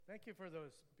Thank you for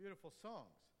those beautiful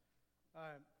songs.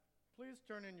 Please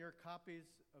turn in your copies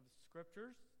of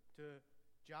Scriptures to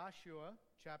Joshua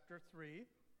chapter 3.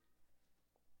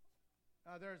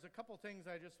 There's a couple things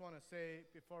I just want to say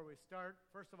before we start.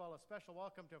 First of all, a special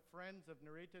welcome to friends of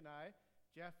Narita and I,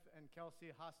 Jeff and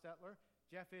Kelsey Hostetler.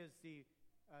 Jeff is the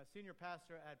senior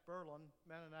pastor at Berlin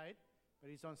Mennonite, but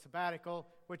he's on sabbatical,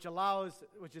 which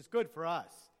is good for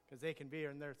us because they can be here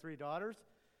and their three daughters.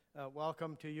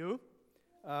 Welcome to you.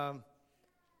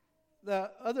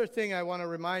 The other thing I want to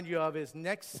remind you of is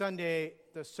next Sunday,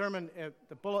 the sermon,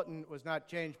 the bulletin was not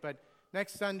changed, but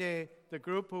next Sunday, the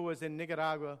group who was in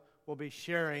Nicaragua will be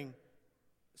sharing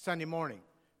Sunday morning.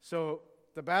 So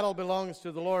the battle belongs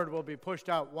to the Lord will be pushed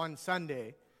out one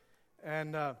Sunday,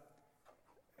 and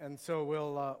so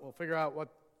we'll figure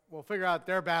out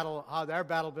their battle, how their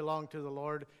battle belonged to the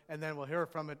Lord, and then we'll hear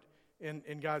from it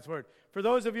in God's Word. For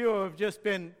those of you who have just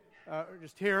been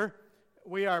just here,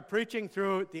 we are preaching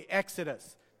through the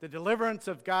Exodus, the deliverance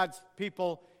of God's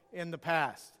people in the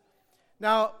past.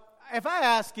 Now, if I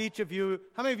ask each of you,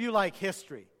 how many of you like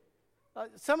history?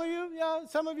 Some of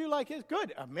you like it.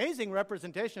 Good, amazing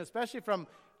representation, especially from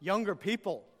younger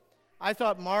people. I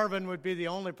thought Marvin would be the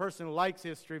only person who likes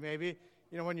history, maybe.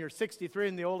 You know, when you're 63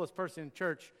 and the oldest person in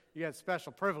church, you get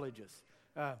special privileges.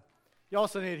 You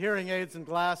also need hearing aids and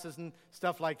glasses and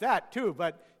stuff like that, too,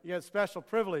 but you get special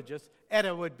privileges.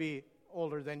 Etta would be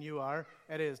older than you are.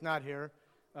 Etta is not here,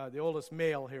 the oldest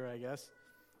male here, I guess.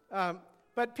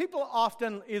 But people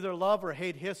often either love or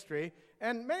hate history,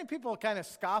 and many people kind of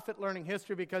scoff at learning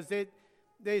history because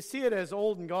they see it as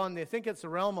old and gone. They think it's the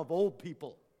realm of old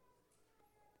people.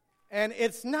 And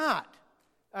it's not.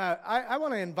 I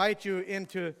want to invite you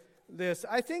into this.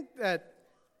 I think that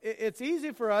it's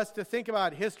easy for us to think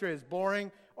about history as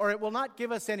boring, or it will not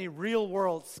give us any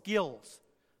real-world skills.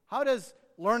 How does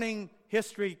learning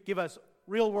history give us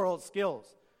real-world skills?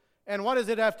 And what does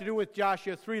it have to do with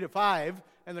Joshua 3-5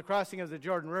 and the crossing of the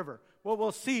Jordan River? Well,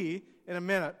 we'll see in a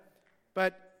minute.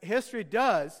 But history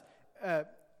does,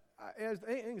 as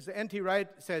N.T. Wright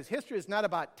says, history is not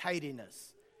about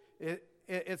tidiness.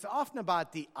 It's often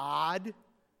about the odd,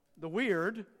 the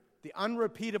weird, the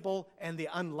unrepeatable, and the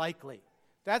unlikely.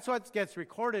 That's what gets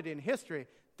recorded in history.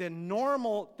 The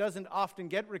normal doesn't often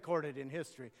get recorded in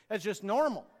history. That's just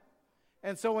normal.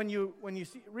 And so when you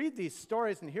read these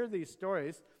stories and hear these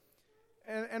stories,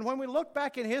 and when we look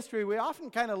back in history, we often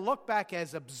kind of look back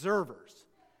as observers.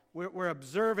 We're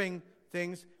observing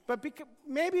things, but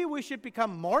maybe we should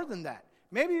become more than that.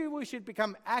 Maybe we should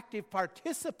become active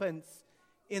participants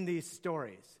in these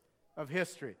stories of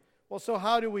history. Well, so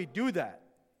how do we do that?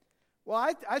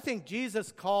 Well, I think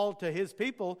Jesus' call to his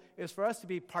people is for us to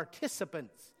be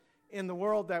participants in the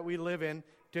world that we live in,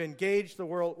 to engage the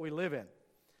world we live in.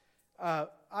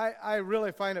 I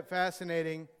really find it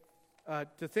fascinating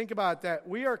to think about that.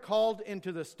 We are called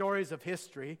into the stories of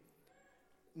history,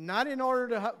 not in order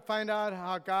to find out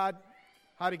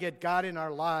how to get God in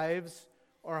our lives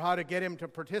or how to get him to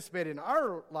participate in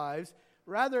our lives.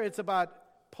 Rather, it's about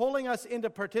pulling us into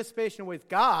participation with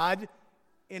God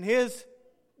in his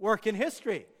work in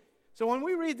history. So when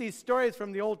we read these stories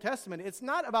from the Old Testament, it's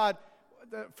not about,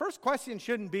 the first question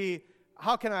shouldn't be,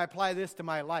 how can I apply this to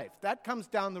my life? That comes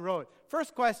down the road.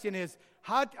 First question is,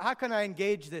 how can I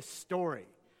engage this story?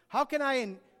 How can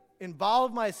I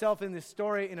involve myself in this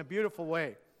story in a beautiful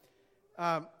way?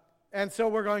 And so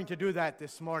we're going to do that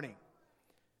this morning.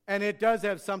 And it does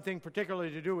have something particularly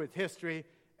to do with history,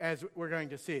 as we're going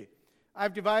to see.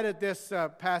 I've divided this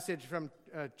passage from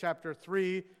chapter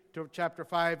 3 to chapter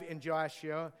 5 in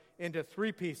Joshua into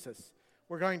three pieces.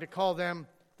 We're going to call them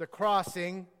the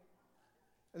crossing,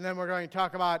 and then we're going to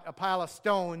talk about a pile of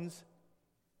stones,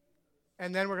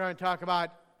 and then we're going to talk about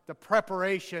the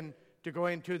preparation to go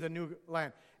into the new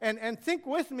land. And think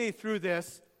with me through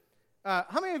this.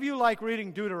 How many of you like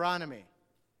reading Deuteronomy?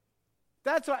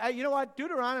 That's why, you know what?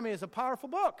 Deuteronomy is a powerful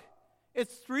book.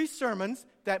 It's 3 sermons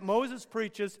that Moses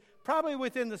preaches probably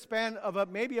within the span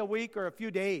of maybe a week or a few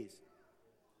days.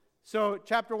 So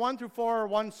chapter 1-4 are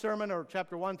one sermon, or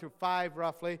chapter 1-5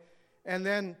 roughly, and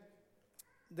then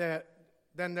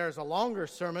there's a longer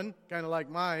sermon, kind of like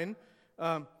mine,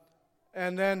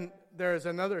 and then there's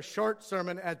another short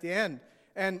sermon at the end.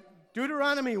 And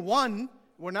Deuteronomy 1,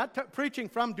 we're not preaching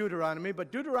from Deuteronomy,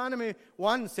 but Deuteronomy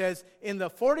 1 says, in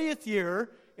the 40th year,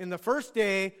 in the first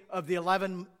day of the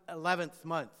 11th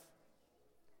month.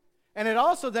 And it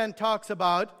also then talks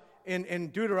about, in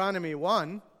Deuteronomy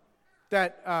 1,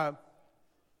 that,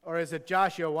 or is it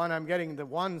Joshua 1? I'm getting the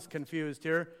ones confused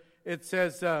here. It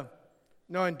says, in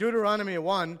Deuteronomy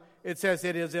 1, it says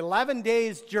it is 11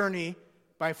 days' journey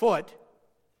by foot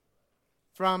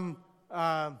from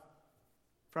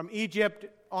Egypt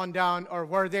on down, or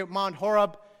where they Mount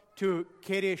Horeb to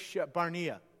Kadesh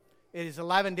Barnea. It is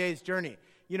 11 days journey.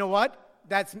 You know what?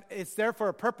 It's there for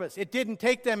a purpose. It didn't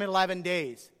take them 11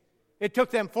 days. It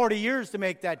took them 40 years to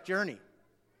make that journey.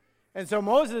 And so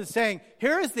Moses is saying,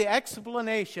 here is the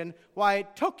explanation why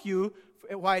it took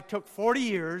 40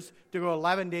 years to go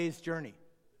 11 days journey.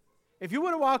 If you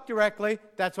would have walked directly,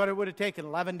 that's what it would have taken,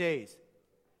 11 days.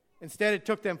 Instead, it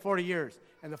took them 40 years.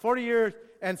 And the 40 years,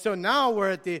 and so now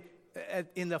we're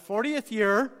in the 40th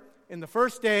year, in the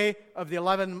first day of the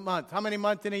 11th month. How many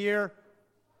months in a year?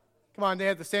 Come on, they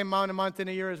have the same amount of months in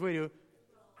a year as we do.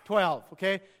 12,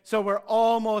 okay? So we're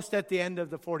almost at the end of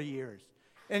the 40 years.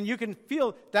 And you can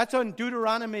feel, that's when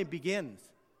Deuteronomy begins.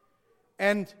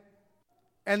 And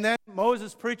then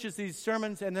Moses preaches these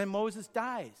sermons, and then Moses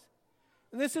dies.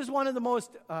 And this is one of the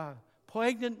most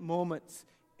poignant moments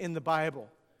in the Bible,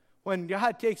 when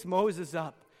God takes Moses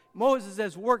up. Moses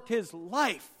has worked his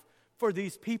life for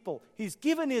these people. He's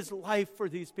given his life for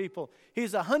these people.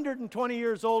 He's 120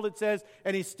 years old, it says,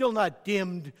 and he's still not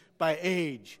dimmed by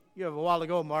age. You have a while to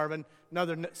go, Marvin.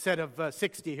 Another set of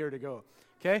 60 here to go.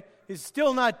 Okay? He's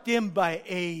still not dimmed by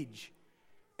age.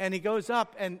 And he goes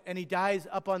up and he dies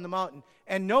up on the mountain.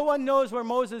 And no one knows where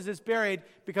Moses is buried,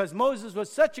 because Moses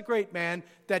was such a great man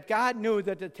that God knew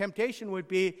that the temptation would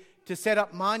be to set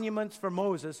up monuments for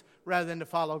Moses rather than to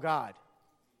follow God.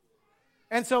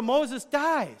 And so Moses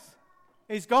dies.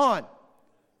 He's gone.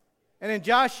 And in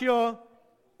Joshua,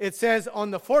 it says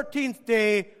on the 14th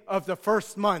day of the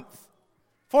first month.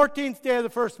 14th day of the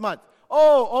first month.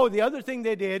 Oh, the other thing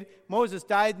they did, Moses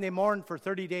died and they mourned for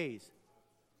 30 days.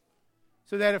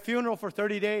 So they had a funeral for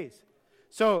 30 days.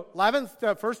 So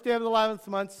first day of the 11th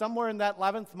month, somewhere in that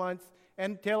 11th month,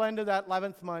 and tail end of that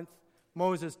 11th month,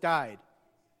 Moses died.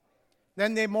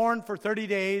 Then they mourned for 30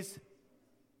 days,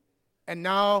 and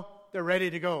now they're ready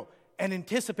to go. And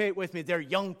anticipate with me, they're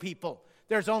young people.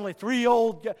 There's only three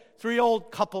old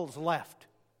couples left.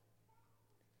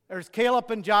 There's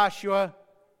Caleb and Joshua.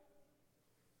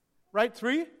 Right,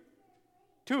 3?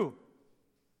 2.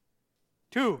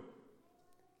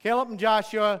 Caleb and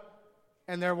Joshua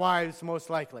and their wives, most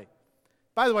likely.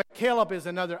 By the way, Caleb is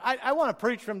another. I want to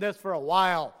preach from this for a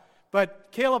while, but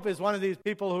Caleb is one of these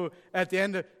people who, at the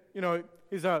end of,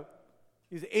 he's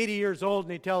 80 years old,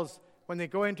 and he tells, when they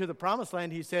go into the promised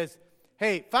land, he says,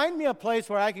 hey, find me a place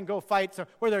where I can go fight,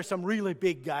 where there's some really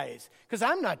big guys, because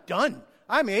I'm not done.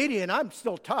 I'm 80 and I'm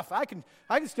still tough. I can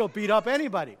still beat up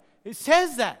anybody. He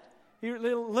says that. He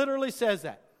literally says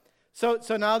that.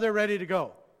 So now they're ready to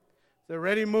go. They're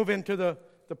ready to move into the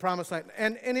promised land.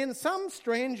 And in some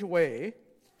strange way,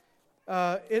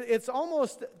 it's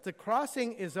almost, the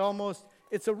crossing is almost,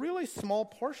 it's a really small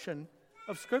portion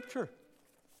of Scripture.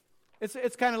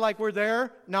 It's kind of like we're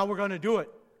there, now we're going to do it.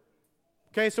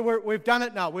 Okay, so we've done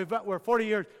it now. We're 40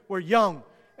 years. We're young.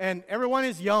 And everyone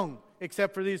is young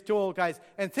except for these two old guys.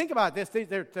 And think about this.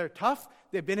 They're tough.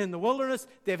 They've been in the wilderness.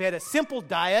 They've had a simple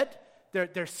diet.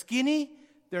 They're skinny.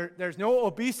 There's no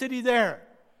obesity there.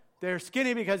 They're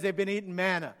skinny because they've been eating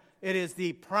manna. It is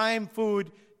the prime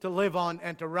food to live on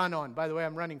and to run on. By the way,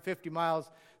 I'm running 50 miles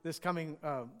this coming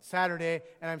Saturday,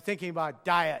 and I'm thinking about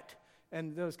diet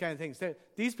and those kind of things.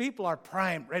 These people are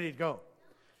primed, ready to go.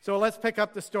 So let's pick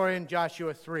up the story in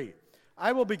Joshua 3.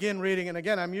 I will begin reading, and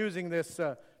again, I'm using this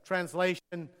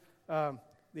translation, the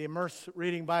Immerse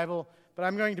Reading Bible, but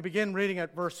I'm going to begin reading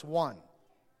at verse 1.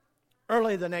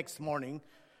 Early the next morning,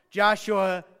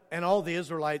 Joshua and all the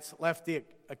Israelites left the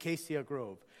acacia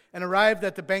grove and arrived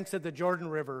at the banks of the Jordan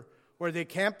River, where they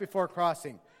camped before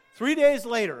crossing. 3 days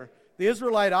later, the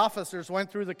Israelite officers went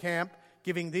through the camp,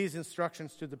 giving these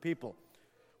instructions to the people.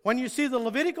 When you see the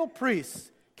Levitical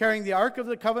priests carrying the Ark of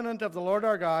the Covenant of the Lord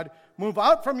our God, move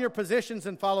out from your positions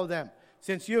and follow them.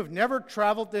 Since you have never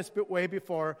traveled this way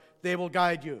before, they will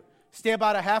guide you. Stay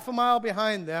about a half a mile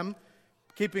behind them,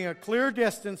 keeping a clear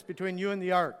distance between you and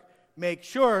the Ark. Make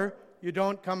sure you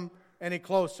don't come any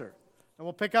closer. And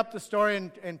we'll pick up the story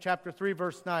in chapter 3,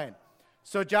 verse 9.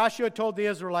 So Joshua told the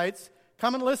Israelites,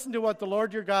 come and listen to what the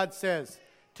Lord your God says.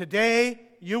 Today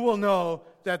you will know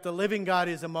that the living God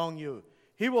is among you.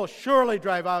 He will surely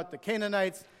drive out the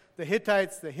Canaanites, the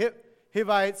Hittites, the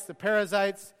Hivites, the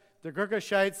Perizzites, the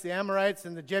Girgashites, the Amorites,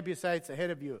 and the Jebusites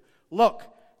ahead of you. Look,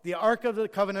 the Ark of the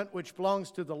Covenant, which belongs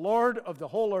to the Lord of the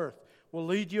whole earth, will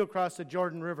lead you across the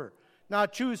Jordan River. Now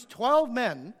choose 12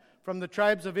 men from the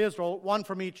tribes of Israel, one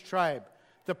from each tribe.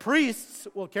 The priests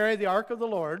will carry the Ark of the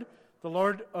Lord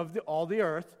of all the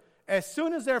earth. As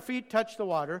soon as their feet touch the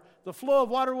water, the flow of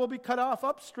water will be cut off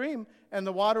upstream, and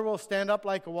the water will stand up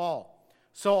like a wall.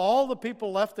 So all the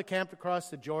people left the camp to cross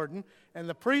the Jordan, and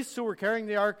the priests who were carrying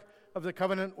the Ark of the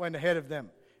covenant went ahead of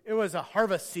them. It was a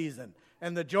harvest season,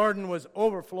 and the Jordan was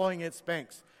overflowing its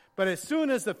banks. But as soon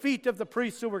as the feet of the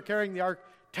priests who were carrying the ark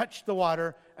touched the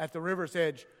water at the river's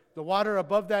edge, the water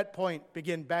above that point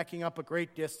began backing up a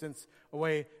great distance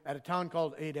away at a town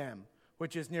called Adam,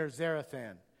 which is near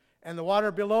Zarethan. And the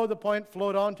water below the point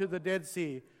flowed on to the Dead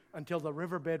Sea until the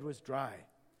riverbed was dry.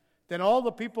 Then all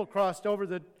the people crossed over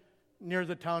near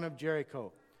the town of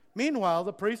Jericho. Meanwhile,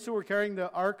 the priests who were carrying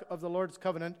the ark of the Lord's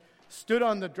covenant stood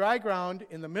on the dry ground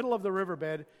in the middle of the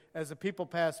riverbed as the people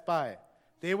passed by.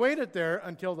 They waited there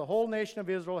until the whole nation of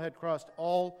Israel had crossed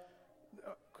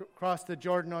the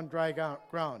Jordan on dry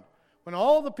ground. When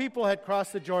all the people had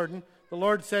crossed the Jordan, the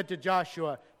Lord said to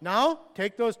Joshua, "Now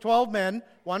take those 12 men,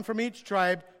 one from each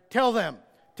tribe. Tell them,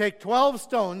 take 12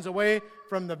 stones away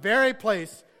from the very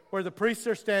place where the priests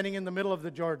are standing in the middle of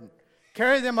the Jordan.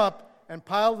 Carry them up and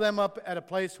pile them up at a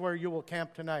place where you will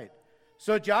camp tonight."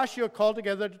 So Joshua called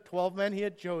together the 12 men he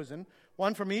had chosen,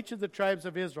 one from each of the tribes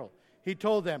of Israel. He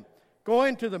told them, "Go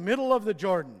into the middle of the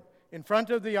Jordan, in front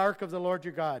of the ark of the Lord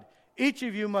your God. Each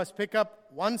of you must pick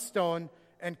up one stone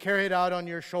and carry it out on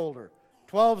your shoulder.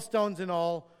 12 stones in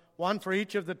all, one for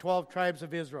each of the 12 tribes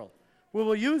of Israel. We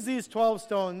will use these 12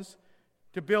 stones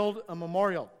to build a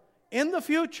memorial. In the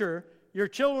future, your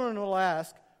children will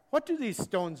ask, 'What do these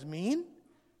stones mean?'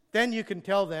 Then you can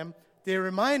tell them, 'They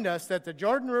remind us that the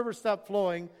Jordan River stopped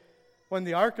flowing when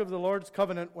the ark of the Lord's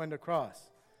covenant went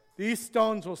across.' These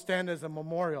stones will stand as a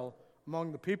memorial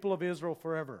among the people of Israel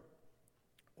forever."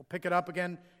 We'll pick it up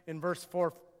again in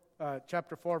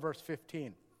chapter 4, verse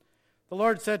 15. The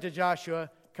Lord said to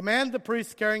Joshua, "Command the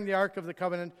priests carrying the ark of the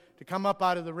covenant to come up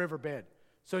out of the riverbed."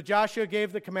 So Joshua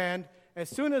gave the command. As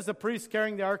soon as the priests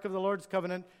carrying the ark of the Lord's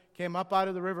covenant came up out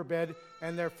of the riverbed,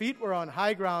 and their feet were on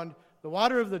high ground, the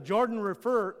water of the Jordan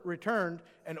returned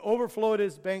and overflowed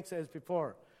its banks as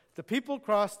before. The people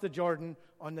crossed the Jordan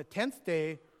on the 10th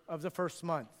day of the first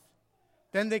month.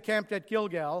 Then they camped at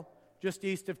Gilgal, just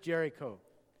east of Jericho.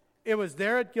 It was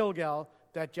there at Gilgal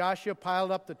that Joshua piled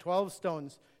up the 12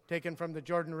 stones taken from the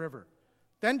Jordan River.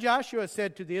 Then Joshua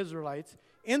said to the Israelites,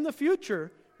 "In the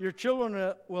future, your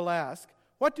children will ask,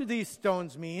 'What do these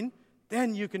stones mean?'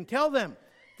 Then you can tell them,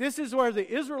 'This is where the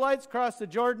Israelites crossed the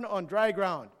Jordan on dry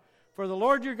ground. For the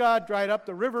Lord your God dried up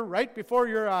the river right before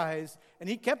your eyes, and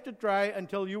he kept it dry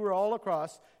until you were all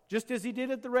across, just as he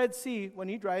did at the Red Sea when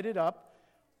he dried it up,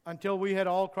 until we had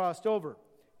all crossed over.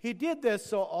 He did this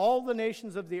so all the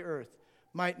nations of the earth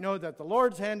might know that the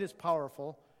Lord's hand is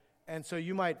powerful, and so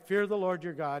you might fear the Lord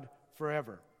your God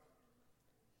forever."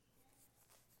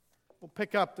 We'll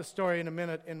pick up the story in a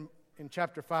minute in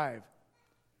chapter 5.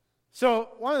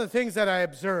 So one of the things that I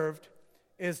observed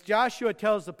is Joshua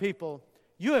tells the people,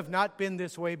 "You have not been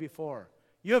this way before.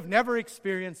 You have never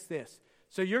experienced this.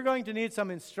 So you're going to need some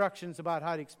instructions about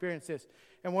how to experience this."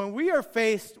 And when we are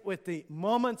faced with the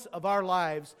moments of our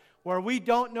lives where we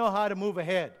don't know how to move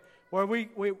ahead, where we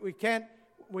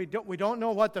don't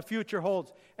know what the future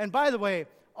holds. And by the way,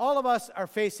 all of us are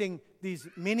facing these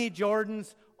mini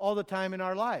Jordans all the time in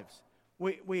our lives.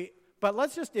 But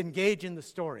let's just engage in the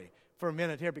story for a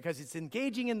minute here, because it's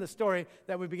engaging in the story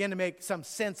that we begin to make some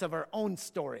sense of our own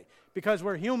story, because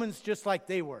we're humans just like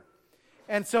they were.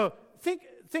 And so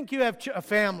think you have a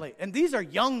family, and these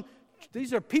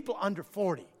are people under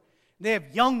 40. They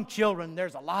have young children.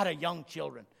 There's a lot of young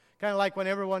children. Kind of like when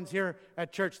everyone's here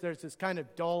at church, there's this kind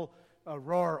of dull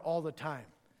roar all the time.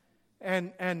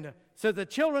 And so the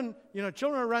children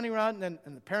are running around, and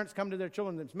the parents come to their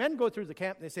children. The men go through the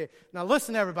camp, and they say, "Now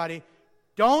listen, everybody,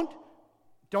 don't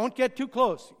get too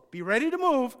close. Be ready to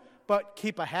move, but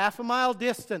keep a half a mile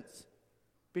distance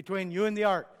between you and the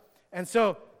ark."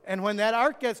 And when that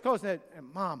ark gets close, and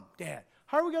 "Mom, Dad,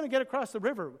 how are we going to get across the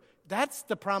river? That's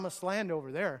the promised land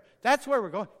over there. That's where we're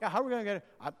going. Yeah, how are we going to get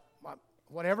it?"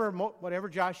 Whatever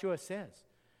Joshua says.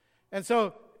 And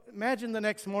so imagine the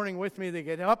next morning with me, they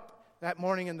get up that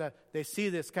morning and they see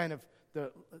this kind of,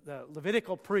 the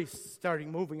Levitical priests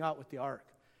starting moving out with the ark.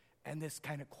 And this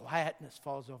kind of quietness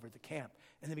falls over the camp.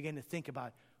 And they begin to think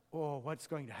about, what's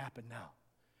going to happen now?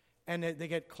 And they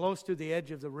get close to the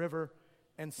edge of the river,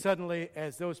 and suddenly,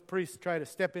 as those priests try to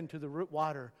step into the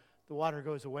water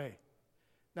goes away.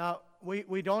 Now,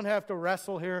 we don't have to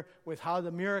wrestle here with how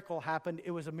the miracle happened.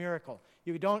 It was a miracle.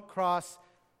 You don't cross.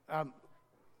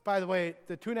 By the way,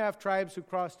 the 2.5 tribes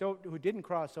who didn't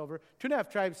cross over, 2.5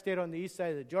 tribes stayed on the east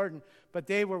side of the Jordan, but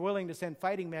they were willing to send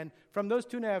fighting men. From those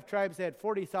 2.5 tribes, they had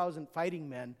 40,000 fighting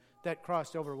men that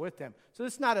crossed over with them. So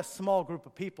it's not a small group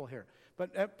of people here.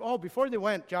 But before they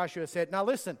went, Joshua said, "Now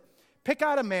listen, pick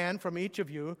out a man from each of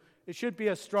you. It should be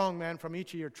a strong man from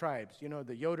each of your tribes. You know,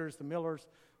 the Yoders, the Millers,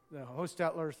 the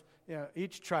Hostettlers,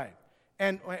 each tribe.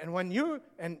 And when you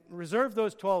reserve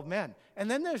those 12 men, and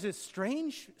then there's this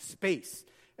strange space.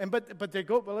 But they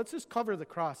go, well, let's just cover the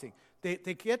crossing. They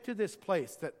get to this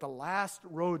place, that the last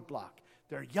roadblock.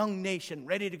 They're a young nation,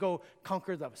 ready to go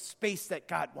conquer the space that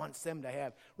God wants them to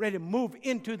have, ready to move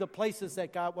into the places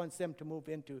that God wants them to move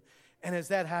into. And as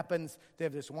that happens, they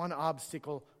have this one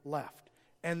obstacle left.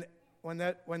 And when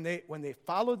they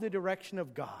follow the direction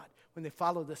of God, when they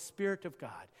follow the Spirit of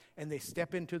God, and they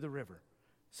step into the river,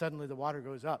 suddenly the water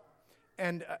goes up.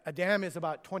 And a dam is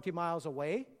about 20 miles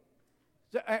away.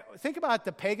 Think about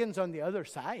the pagans on the other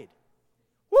side.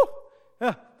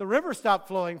 Woo! The river stopped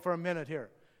flowing for a minute here.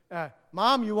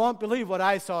 Mom, you won't believe what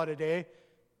I saw today.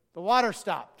 The water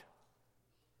stopped.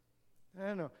 I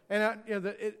don't know.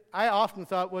 And I often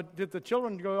thought, did the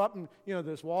children go up and,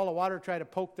 this wall of water try to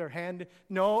poke their hand?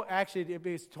 No, actually, it'd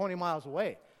be 20 miles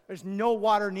away. There's no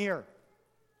water near.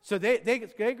 So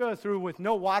they go through with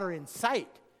no water in sight.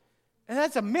 And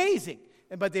that's amazing.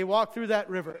 But they walk through that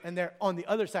river, and they're on the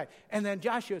other side. And then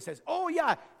Joshua says, oh,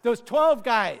 yeah, those 12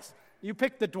 guys. You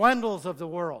pick the Dwendels of the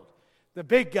world, the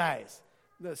big guys,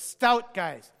 the stout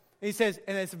guys. And he says,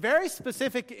 and it's very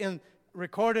specific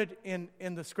recorded in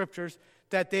the scriptures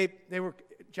that they were.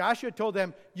 Joshua told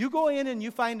them, you go in and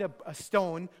you find a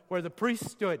stone where the priest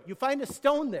stood. You find a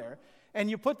stone there, and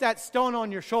you put that stone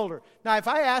on your shoulder. Now, if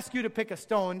I ask you to pick a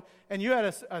stone, and you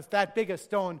had that big a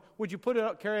stone, would you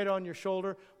carry it on your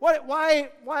shoulder? Why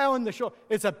on the shoulder?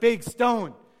 It's a big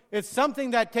stone. It's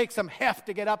something that takes some heft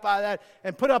to get up out of that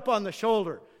and put up on the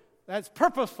shoulder. That's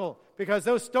purposeful, because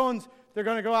those stones, they're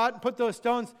going to go out and put those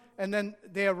stones, and then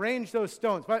they arrange those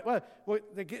stones.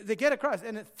 They get across.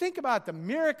 And think about the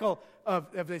miracle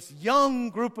of this young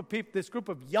group of people, this group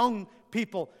of young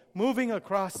people moving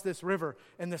across this river,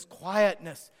 and this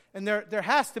quietness. And there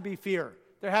has to be fear.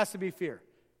 There has to be fear.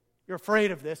 You're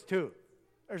afraid of this too.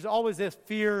 There's always this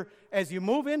fear. As you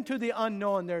move into the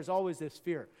unknown, there's always this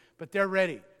fear. But they're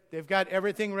ready. They've got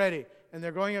everything ready. And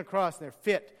they're going across, and they're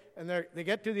fit. And they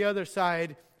get to the other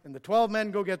side, and the 12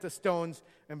 men go get the stones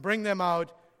and bring them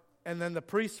out. And then the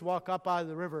priests walk up out of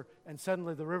the river, and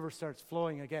suddenly the river starts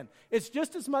flowing again. It's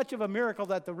just as much of a miracle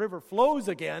that the river flows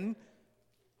again.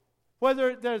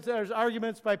 Whether there's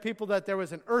arguments by people that there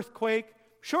was an earthquake,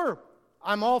 sure,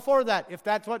 I'm all for that. If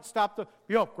that's what stopped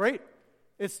great.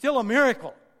 It's still a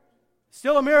miracle.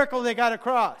 Still a miracle they got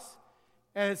across.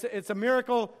 And it's a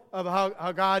miracle of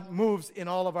how God moves in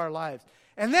all of our lives.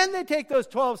 And then they take those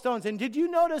 12 stones. And did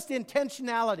you notice the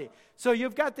intentionality? So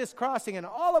you've got this crossing, and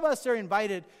all of us are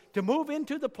invited to move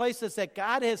into the places that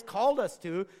God has called us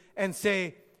to and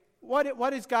say, what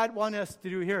does God want us to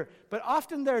do here? But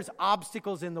often there's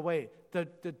obstacles in the way.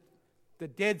 The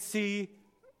Dead Sea,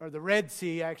 or the Red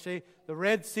Sea, actually. The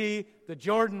Red Sea, the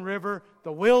Jordan River,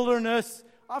 the wilderness.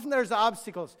 Often there's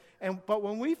obstacles. But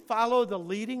when we follow the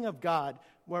leading of God,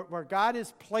 where God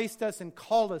has placed us and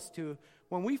called us to,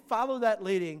 when we follow that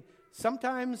leading,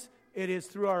 sometimes it is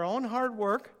through our own hard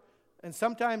work, and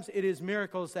sometimes it is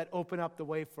miracles that open up the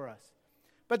way for us.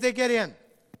 But they get in.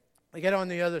 They get on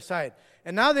the other side.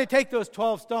 And now they take those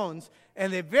 12 stones,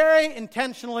 and they very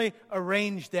intentionally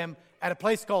arrange them at a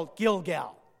place called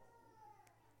Gilgal.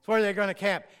 It's where they're going to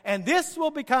camp. And this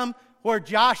will become where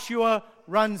Joshua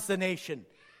runs the nation.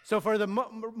 So for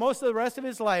most of the rest of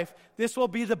his life, this will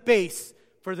be the base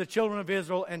for the children of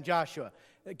Israel and Joshua.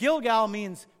 Gilgal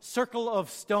means circle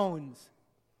of stones.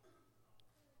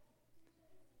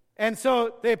 And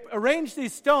so they arrange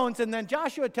these stones, and then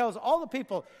Joshua tells all the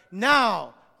people,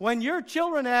 now, when your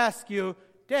children ask you,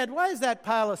 Dad, why is that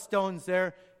pile of stones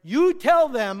there? You tell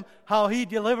them how he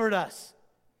delivered us.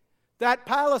 That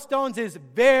pile of stones is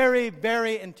very,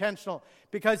 very intentional,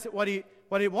 because what he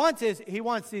wants is, he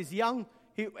wants these young,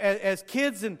 as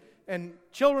kids and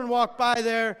children walk by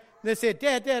there, they say,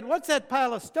 Dad, what's that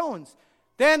pile of stones?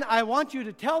 Then I want you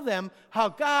to tell them how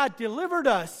God delivered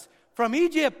us from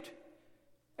Egypt.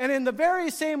 And in the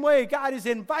very same way, God is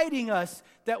inviting us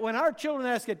that when our children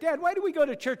ask it, Dad, why do we go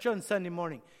to church on Sunday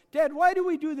morning? Dad, why do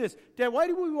we do this? Dad, why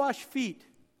do we wash feet?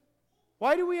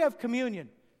 Why do we have communion?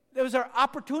 Those are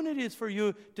opportunities for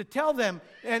you to tell them.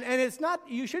 And it's not,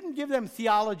 you shouldn't give them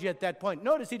theology at that point.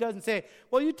 Notice he doesn't say,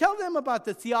 well, you tell them about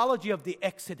the theology of the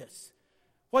Exodus.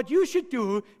 What you should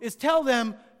do is tell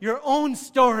them your own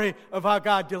story of how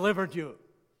God delivered you,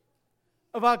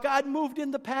 of how God moved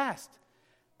in the past.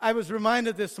 I was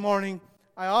reminded this morning,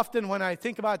 I often, when I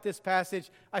think about this passage,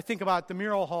 I think about the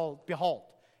mural hall, Behalt,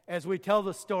 as we tell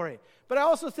the story. But I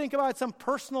also think about some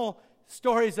personal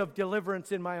stories of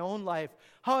deliverance in my own life.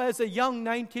 How as a young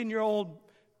 19-year-old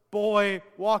boy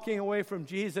walking away from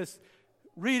Jesus,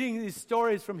 reading these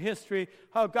stories from history,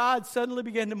 how God suddenly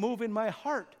began to move in my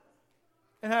heart.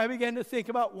 And I began to think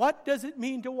about, what does it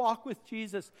mean to walk with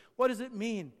Jesus? What does it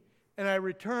mean? And I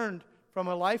returned from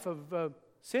a life of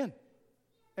sin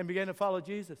and began to follow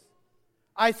Jesus.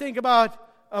 I think about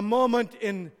a moment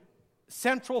in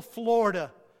Central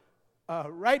Florida,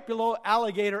 right below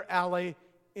Alligator Alley,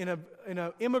 in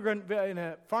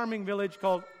a farming village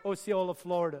called Osceola,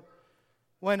 Florida,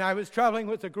 when I was traveling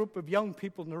with a group of young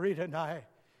people, Narita and I,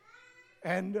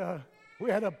 and we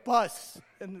had a bus,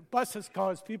 and buses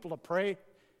cause people to pray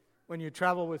when you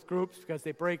travel with groups because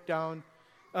they break down.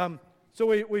 So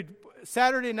we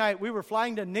Saturday night, we were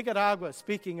flying to Nicaragua,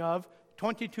 speaking of.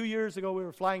 22 years ago, we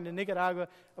were flying to Nicaragua.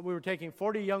 We were taking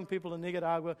 40 young people to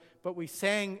Nicaragua, but we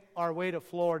sang our way to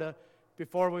Florida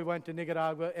before we went to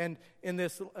Nicaragua. And in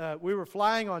this, we were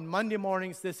flying on Monday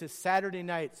mornings. This is Saturday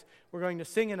nights. We're going to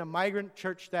sing in a migrant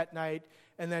church that night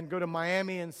and then go to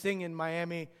Miami and sing in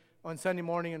Miami on Sunday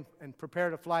morning and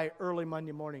prepare to fly early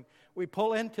Monday morning. We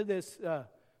pull into this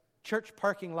church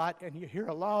parking lot, and you hear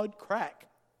a loud crack.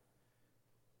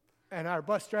 And our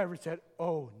bus driver said,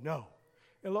 "Oh, no."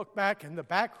 And looked back, and the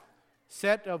back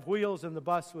set of wheels in the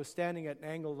bus was standing at an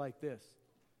angle like this.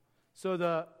 So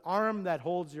the arm that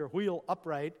holds your wheel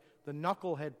upright, the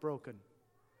knuckle had broken.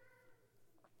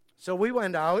 So we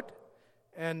went out,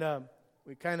 and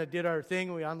we kind of did our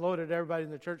thing. We unloaded everybody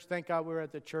in the church. Thank God we were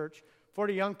at the church.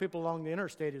 40 young people along the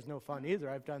interstate is no fun either.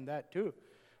 I've done that too.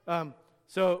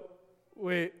 So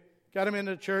we got him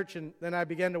into the church, and then I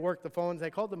began to work the phones. I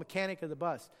called the mechanic of the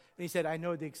bus, and he said, "I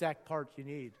know the exact part you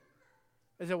need."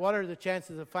 I said, "What are the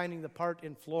chances of finding the part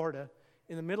in Florida,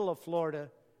 in the middle of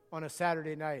Florida, on a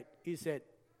Saturday night?" He said,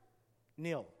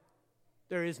 "Nil.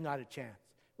 There is not a chance.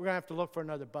 We're going to have to look for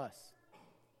another bus."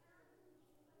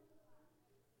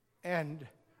 And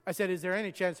I said, "Is there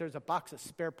any chance there's a box of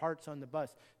spare parts on the bus?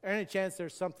 Is there any chance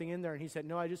there's something in there?" And he said,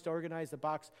 "No, I just organized the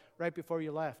box right before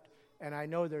you left, and I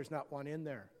know there's not one in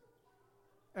there."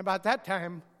 And about that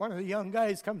time, one of the young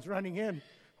guys comes running in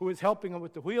who was helping him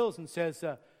with the wheels and says,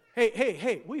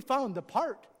 Hey, we found the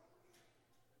part.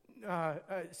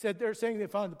 Said, "They're saying they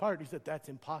found the part." He said, "That's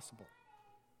impossible."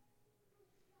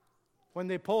 When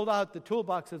they pulled out the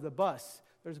toolbox of the bus,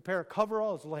 there's a pair of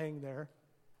coveralls laying there,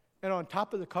 and on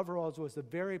top of the coveralls was the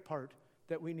very part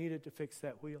that we needed to fix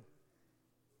that wheel.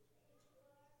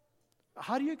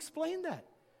 How do you explain that?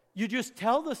 You just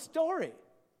tell the story.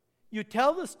 You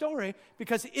tell the story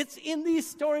because it's in these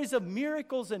stories of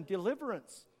miracles and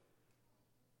deliverance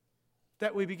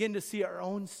that we begin to see our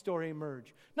own story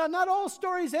emerge. Now, not all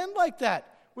stories end like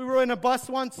that. We were in a bus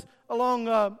once along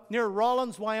near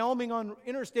Rawlins, Wyoming on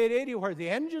Interstate 80 where the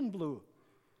engine blew.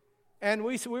 And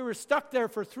we were stuck there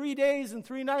for 3 days and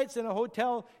 3 nights in a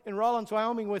hotel in Rawlins,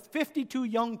 Wyoming with 52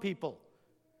 young people.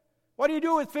 What do you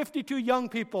do with 52 young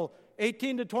people,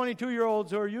 18 to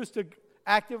 22-year-olds who are used to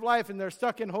active life and they're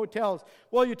stuck in hotels?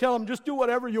 Well, you tell them, just do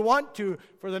whatever you want to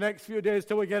for the next few days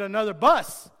till we get another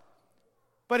bus.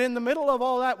 But in the middle of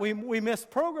all that, we missed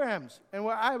programs, and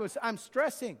I'm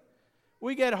stressing.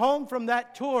 We get home from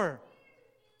that tour,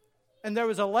 and there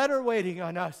was a letter waiting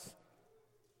on us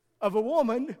of a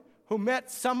woman who met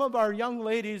some of our young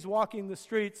ladies walking the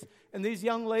streets, and these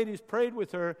young ladies prayed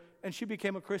with her, and she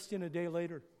became a Christian a day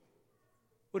later.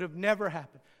 Would have never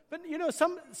happened. But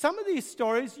some of these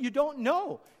stories you don't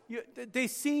know. They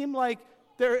seem like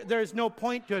there's no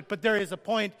point to it, but there is a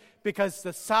point because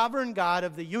the sovereign God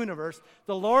of the universe,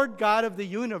 the Lord God of the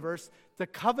universe, the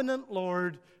covenant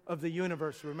Lord of the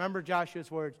universe, remember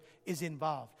Joshua's words, is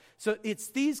involved. So it's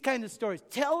these kind of stories.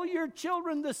 Tell your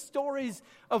children the stories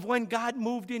of when God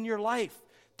moved in your life.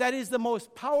 That is the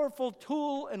most powerful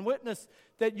tool and witness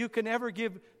that you can ever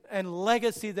give and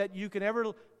legacy that you can ever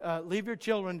leave your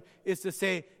children is to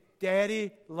say,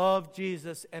 Daddy loved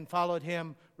Jesus and followed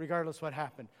him regardless what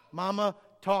happened. Mama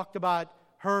talked about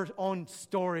her own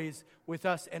stories with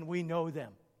us, and we know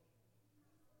them.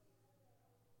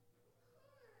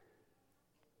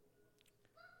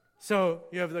 So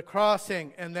you have the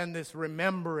crossing and then this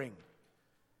remembering.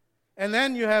 And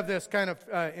then you have this kind of,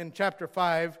 in chapter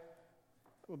 5,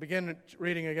 we'll begin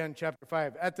reading again chapter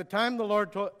 5. At that time, the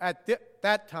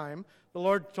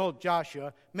Lord told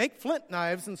Joshua, "Make flint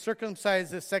knives and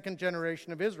circumcise this second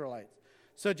generation of Israelites."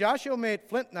 So Joshua made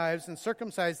flint knives and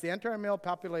circumcised the entire male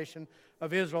population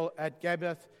of Israel at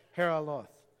Gibeath Haraloth.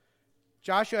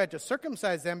 Joshua had to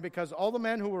circumcise them because all the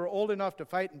men who were old enough to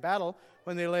fight in battle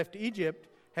when they left Egypt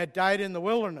had died in the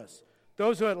wilderness.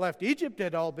 Those who had left Egypt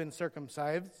had all been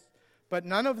circumcised, but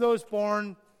none of those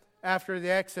born after the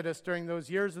Exodus during those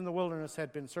years in the wilderness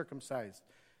had been circumcised.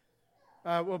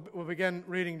 We'll begin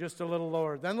reading just a little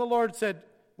lower. Then the Lord said,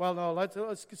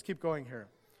 let's just keep going here.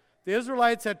 The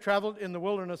Israelites had traveled in the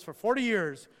wilderness for 40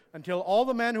 years until all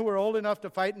the men who were old enough to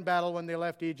fight in battle when they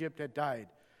left Egypt had died.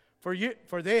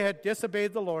 For they had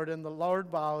disobeyed the Lord, and the Lord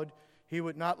vowed he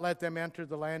would not let them enter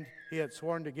the land he had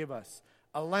sworn to give us,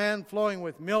 a land flowing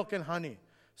with milk and honey.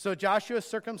 So Joshua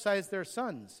circumcised their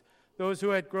sons, those who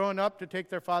had grown up to take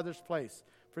their father's place,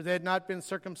 for they had not been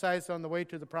circumcised on the way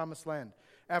to the promised land.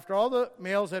 After all the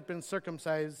males had been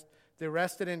circumcised, they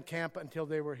rested in camp until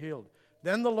they were healed.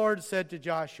 Then the Lord said to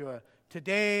Joshua,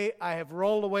 "Today I have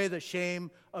rolled away the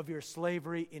shame of your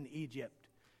slavery in Egypt."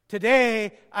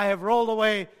 Today I have rolled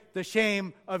away the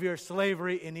shame of your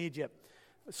slavery in Egypt.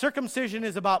 Circumcision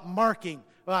is about marking,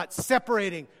 about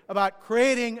separating, about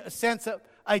creating a sense of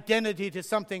identity to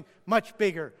something much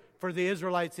bigger. For the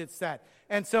Israelites, it's that.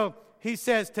 And so he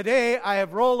says, today I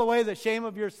have rolled away the shame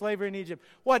of your slavery in Egypt.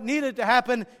 What needed to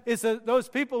happen is that those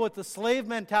people with the slave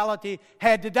mentality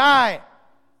had to die.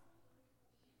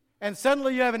 And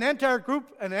suddenly you have an entire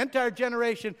group, an entire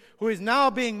generation who is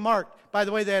now being marked. By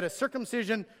the way, they had a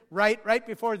circumcision right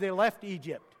before they left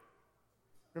Egypt.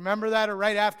 Remember that? Or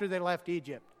right after they left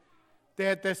Egypt. They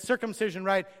had this circumcision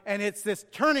rite, and it's this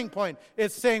turning point.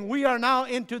 It's saying we are now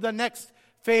into the next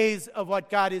phase of what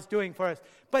God is doing for us.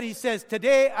 But he says,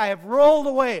 today I have rolled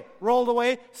away,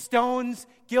 stones,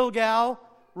 Gilgal,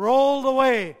 rolled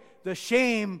away the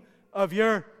shame of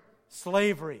your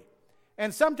slavery.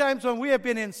 And sometimes when we have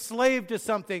been enslaved to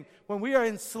something, when we are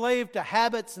enslaved to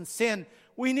habits and sin,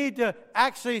 we need to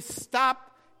actually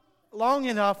stop long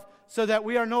enough so that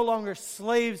we are no longer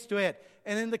slaves to it.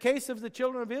 And in the case of the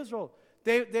children of Israel,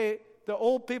 the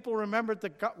old people remembered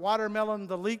the watermelon,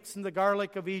 the leeks, and the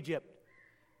garlic of Egypt.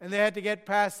 And they had to get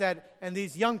past that. And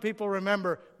these young people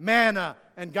remember manna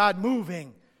and God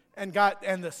moving and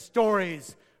the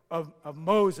stories of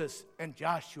Moses and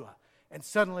Joshua. And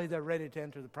suddenly they're ready to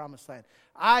enter the promised land.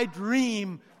 I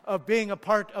dream of being a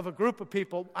part of a group of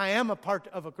people. I am a part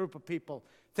of a group of people.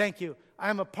 Thank you. I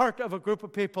am a part of a group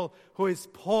of people who is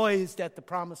poised at the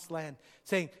promised land,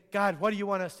 saying, God, what do you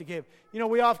want us to give? You know,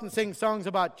 we often sing songs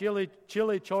about Chile,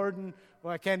 Jordan.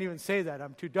 Well, I can't even say that.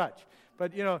 I'm too Dutch.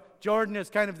 But, you know, Jordan is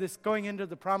kind of this going into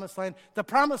the promised land. The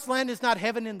promised land is not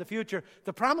heaven in the future.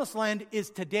 The promised land is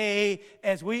today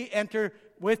as we enter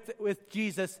with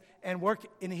Jesus and work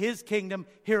in his kingdom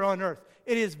here on earth.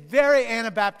 It is very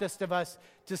Anabaptist of us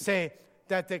to say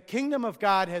that the kingdom of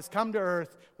God has come to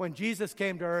earth when Jesus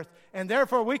came to earth, and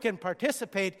therefore we can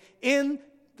participate in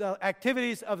the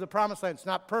activities of the promised land. It's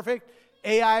not perfect.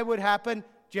 AI would happen.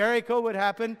 Jericho would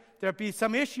happen. There'd be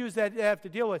some issues that they have to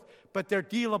deal with, but they're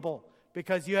dealable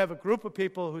because you have a group of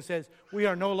people who says, we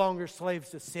are no longer slaves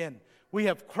to sin. We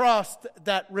have crossed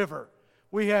that river.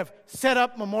 We have set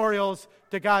up memorials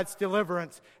to God's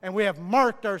deliverance, and we have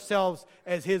marked ourselves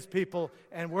as his people,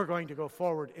 and we're going to go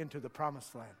forward into the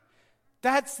promised land.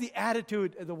 That's the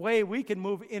attitude, the way we can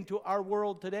move into our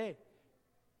world today.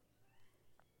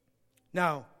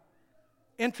 Now,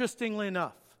 interestingly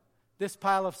enough, this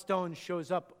pile of stones shows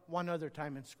up one other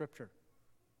time in Scripture.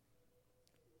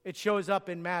 It shows up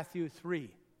in Matthew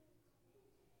 3,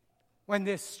 when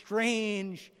this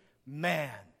strange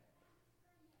man,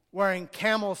 wearing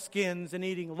camel skins and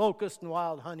eating locust and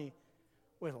wild honey,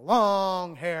 with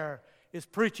long hair, is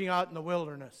preaching out in the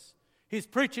wilderness. He's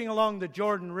preaching along the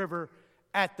Jordan River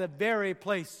at the very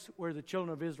place where the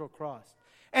children of Israel crossed.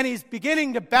 And he's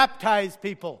beginning to baptize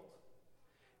people.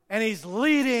 And he's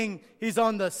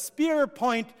on the spear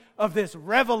point of this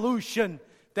revolution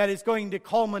that is going to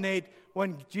culminate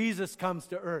when Jesus comes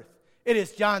to earth. It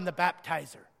is John the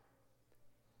Baptizer.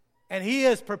 And he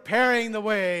is preparing the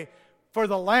way for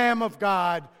the Lamb of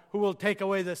God who will take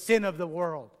away the sin of the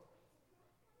world.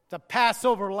 The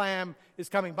Passover Lamb is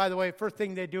coming. By the way, first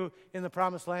thing they do in the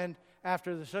Promised Land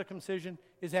after the circumcision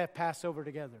is have Passover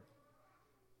together.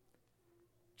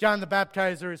 John the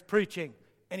Baptizer is preaching,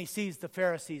 and he sees the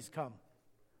Pharisees come.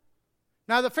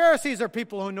 Now, the Pharisees are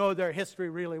people who know their history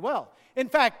really well. In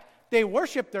fact, they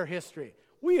worship their history.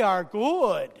 We are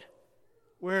good.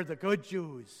 We're the good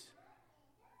Jews.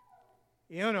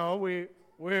 You know, we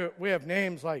have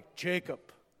names like Jacob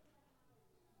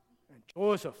and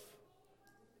Joseph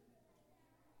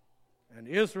and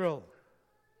Israel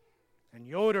and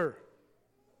Yoder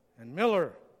and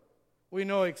Miller. We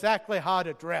know exactly how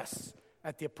to dress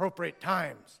at the appropriate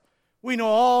times. We know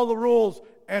all the rules,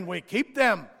 and we keep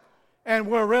them. And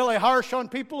we're really harsh on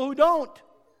people who don't.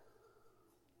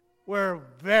 We're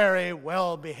very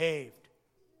well behaved.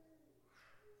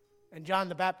 And John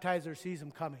the Baptizer sees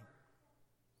them coming.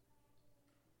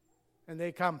 And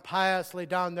they come piously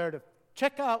down there to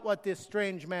check out what this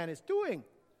strange man is doing.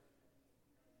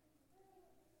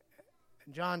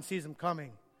 And John sees them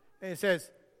coming. And he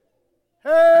says,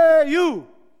 Hey,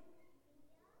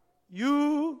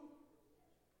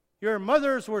 your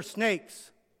mothers were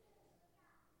snakes.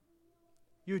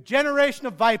 You generation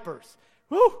of vipers.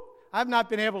 Whew, I've not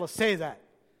been able to say that.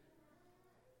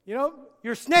 You know,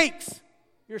 you're snakes.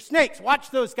 You're snakes.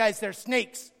 Watch those guys, they're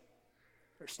snakes.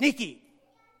 They're sneaky.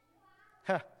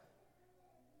 Huh.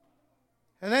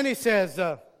 And then he says,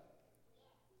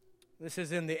 this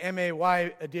is in the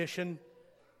MAY edition.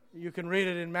 You can read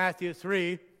it in Matthew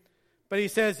 3. But he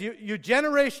says, you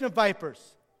generation of vipers.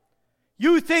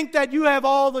 You think that you have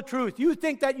all the truth. You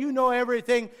think that you know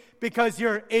everything because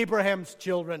you're Abraham's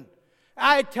children.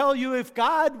 I tell you, if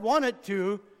God wanted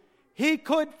to, He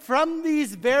could, from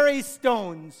these very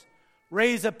stones,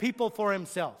 raise a people for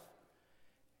Himself.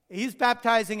 He's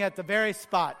baptizing at the very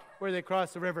spot where they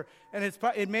cross the river. And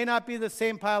it may not be the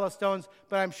same pile of stones,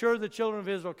 but I'm sure the children of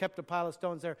Israel kept a pile of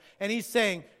stones there. And he's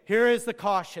saying, here is the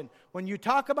caution. When you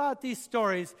talk about these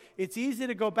stories, it's easy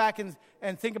to go back and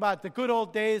think about the good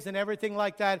old days and everything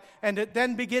like that, and to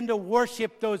then begin to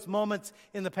worship those moments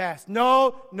in the past.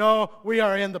 No, we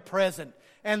are in the present.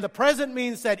 And the present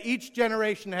means that each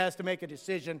generation has to make a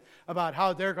decision about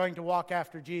how they're going to walk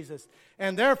after Jesus.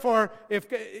 And therefore, if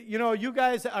you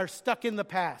guys are stuck in the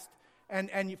past,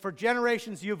 and for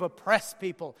generations you've oppressed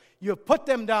people, you've put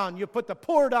them down, you put the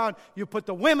poor down, you put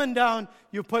the women down,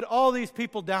 you put all these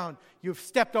people down, you've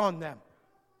stepped on them.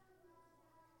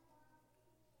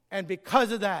 And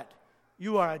because of that,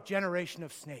 you are a generation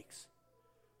of snakes.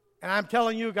 And I'm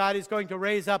telling you, God is going to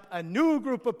raise up a new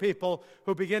group of people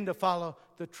who begin to follow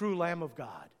the true Lamb of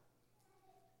God.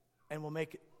 And will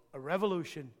make a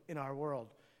revolution in our world.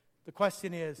 The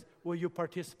question is, will you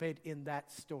participate in that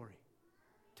story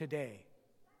today,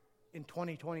 in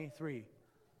 2023,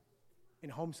 in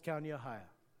Holmes County, Ohio?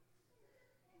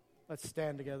 Let's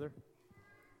stand together.